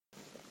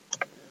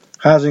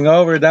Chazing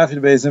over, Dafid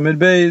Beis and Mid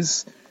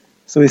Beis.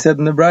 So he said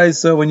in the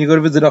Brisa, when you go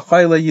to visit a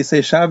chayla, you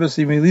say Shabbos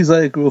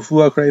Yimilizah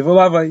Rufuah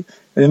Kreivolavai.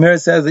 The Meir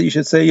says that you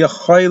should say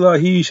Yachayla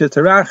Hi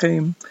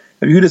Shetarachim.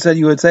 Rabbi Yehuda said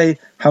you would say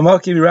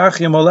Hamaki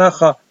Mirachim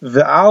Alecha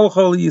Ve'al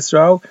Chol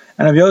Yisrael,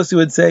 and Rabbi Yossi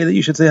would say that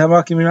you should say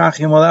Hamaki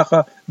Mirachim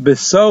Alecha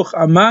Besoch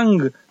among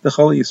the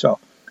Chol Yisrael.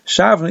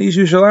 Shav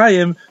Ishu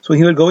Shalayim. So when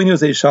he would go in, he would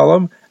say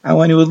Shalom, and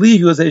when he would leave,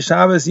 he would say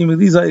Shabbos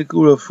Yimilizah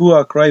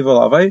Rufuah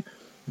Kreivolavai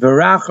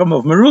Verachim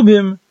of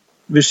Merubim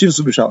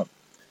V'Shivsu B'Shalom.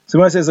 So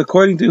when it says,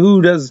 according to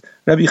who does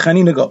Rabbi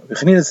Chanina go? Rabbi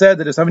Chanina said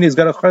that if somebody has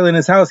got a chayla in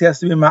his house, he has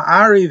to be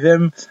ma'ariv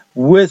him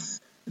with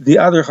the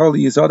other chol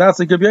yisrael. That's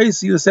like Rabbi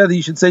Yossi, who said that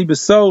you should say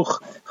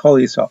besoch chol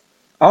yisrael.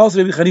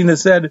 Also, Rabbi Chanina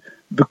said,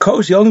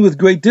 because only with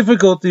great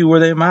difficulty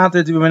were they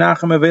matter to be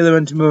menachem avelim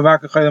and to be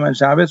mevakar chaylim on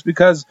Shabbos,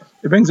 because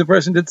it brings a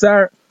person to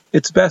tsar.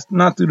 It's best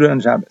not to do it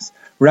on Shabbos.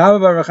 Rabbi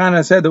Bar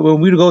Chana said that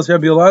when we go to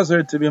Rabbi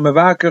Elazar to be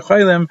mevakar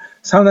chaylim,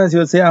 sometimes he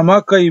would say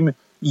amakayim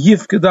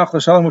yifkedach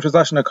l'shalom, which is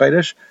lashon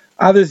hakodesh.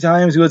 Other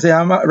times he would say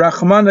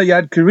Rachmana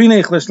Yad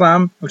Kirinech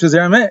L'Shlam, which is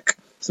Aramaic.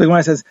 So the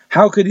Gemara says,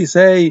 how could he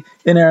say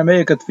in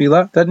Aramaic a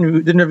tefillah?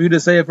 Didn't Rabbi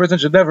Yehuda say a person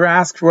should never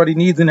ask for what he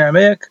needs in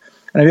Aramaic?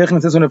 And Rabbi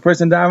Yechon says when a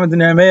person davens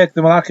in Aramaic,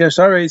 the Malachi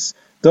Hasharis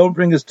don't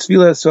bring his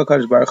tefillah to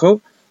HaKadosh Baruch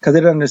Hu, because they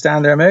don't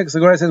understand Aramaic. So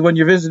the Gemara says when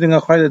you're visiting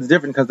a chayla, it's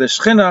different, because the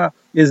Shechina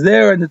is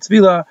there and the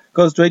tefillah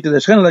goes straight to the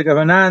Shechina, like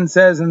Avanan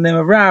says in the name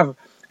of Rav.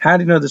 How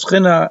do you know the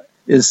Shechina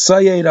is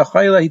Sayed a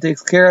chayla? He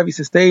takes care of, he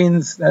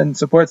sustains and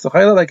supports the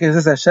chayla, like it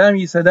says Hashem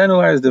Yisadenu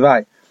La'arz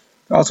Devai.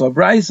 Also a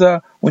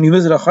brisa, when you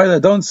visit a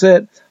chayla, don't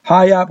sit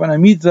high up on a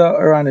mita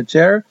or on a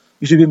chair.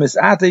 You should be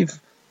misatif,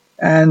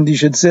 and you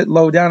should sit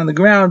low down on the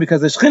ground, because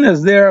the Shechina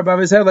is there above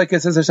his head, like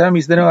it says Hashem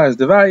Yisadenu La'arz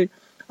Devai.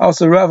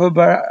 Also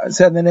Rav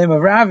said in the name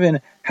of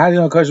Ravin, how do you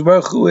know Kadosh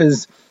Baruch Hu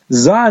is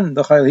Zan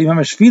the chayla? He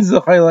mamash feeds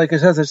the chayla, like it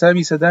says Hashem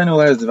Yisadenu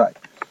La'arz Devai.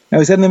 Now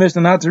we said in the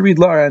Mishnah not to read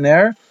Lara and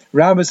Air.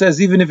 Rabbah says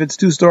even if it's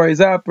 2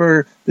 stories up,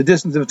 or the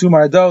distance of 2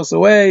 mardos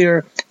away,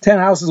 or 10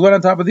 houses one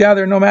on top of the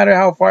other, no matter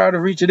how far out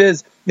of reach it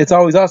is, it's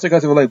always also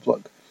because of a light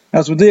plug.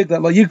 Now it's ridiculous that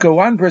Layika,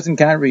 one person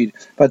can't read,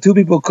 but 2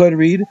 people could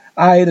read.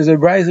 There's a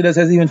brisa that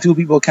says even 2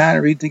 people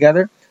can't read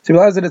together. So you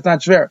realize that it's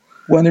not fair.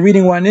 When they're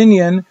reading one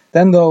Inyan,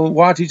 then they'll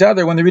watch each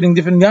other. When they're reading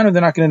different Yanim,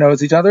 they're not going to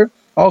notice each other.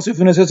 Also, if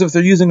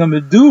they're using a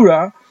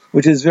Medura,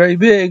 which is very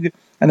big,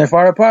 and they're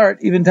far apart,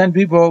 even 10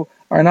 people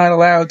are not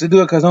allowed to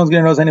do it because no one's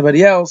going to notice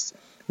anybody else.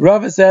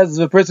 Rava says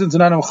if a person's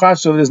not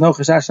chashuv, there's no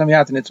chashash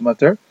shamayata and it's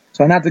mutter.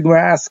 So not the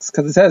Gemara asks,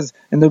 because it says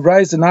in the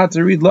Brisa not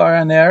to read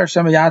La'ar and Ner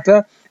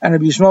shamayata. And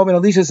Rabbi Yishmael ben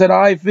Elisha said,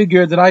 I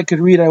figured that I could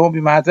read, I won't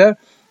be mata.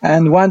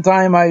 And one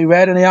time I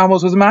read and I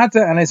almost was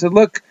mata. And I said,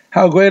 look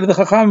how great are the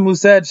chacham who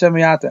said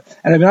shamayata.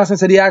 And Rabbi Nassan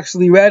said he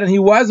actually read and he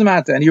was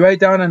mata. And he wrote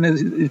down on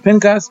his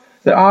pinkas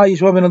that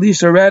Yishmael ben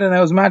Elisha read and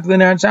I was mata the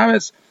Ner on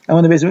Shabbos. And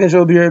when the base of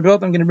Israel will be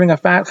rebuilt, I'm going to bring a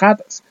fat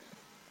chatas.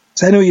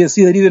 So anyway, you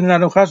see that even in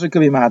Adam Chasher could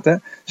be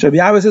mata. So Rabbi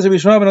Abba says Rabbi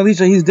Shmuel ben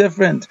Elisha, he's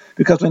different,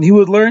 because when he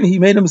would learn, he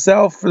made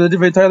himself for the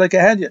different Torah like a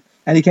hedyot,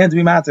 and he can't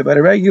be mata. But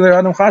a regular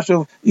Adam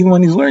Chasher, even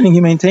when he's learning, he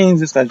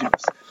maintains his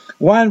chashivos.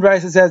 One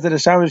brisa says that a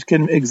shamish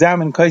can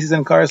examine kaisis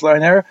and karas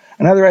l'arner.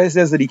 Another brisa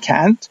says that he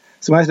can't.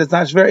 So when it's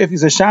not fair, if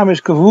he's a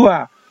shamish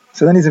kavua,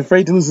 so then he's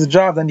afraid to lose his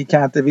job, then he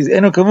can't. If he's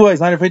eno kavua, he's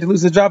not afraid to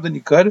lose his job, then he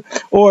could.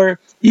 Or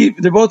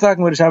they're both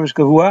talking about a shamish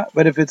kavua,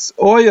 but if it's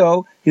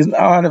oil, he's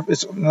not.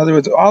 In other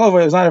words, olive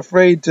oil is not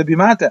afraid to be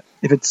mata.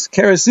 If it's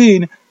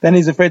kerosene, then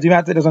he's afraid to be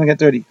mata. He doesn't want to get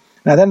dirty.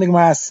 Now then the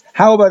Gemara asks,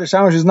 how about a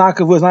shamish who's not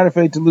kavua, is not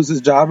afraid to lose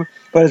his job,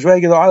 but his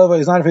regular olive oil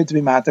is not afraid to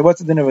be mata?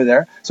 What's the din over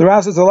there? So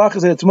Rav says halakha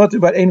says it's mutter,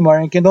 but ein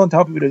marinkin. Don't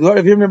tell people to do it.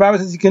 If Yirmiyah Rabba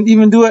says you can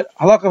even do it,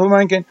 halakha for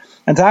marinkin.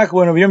 And Taka,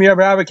 when Yirmiyah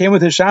Rabba came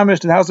with his shamish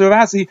to the house of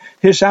Ravasi,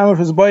 his shamish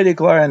was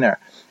boidik lar in there.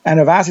 And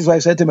Ravasi's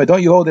wife said to him,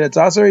 don't you hold it, it's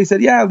asur? He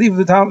said, yeah, leave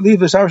the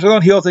shamish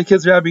alone. He also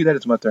kids Rabbi that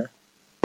it's mutter.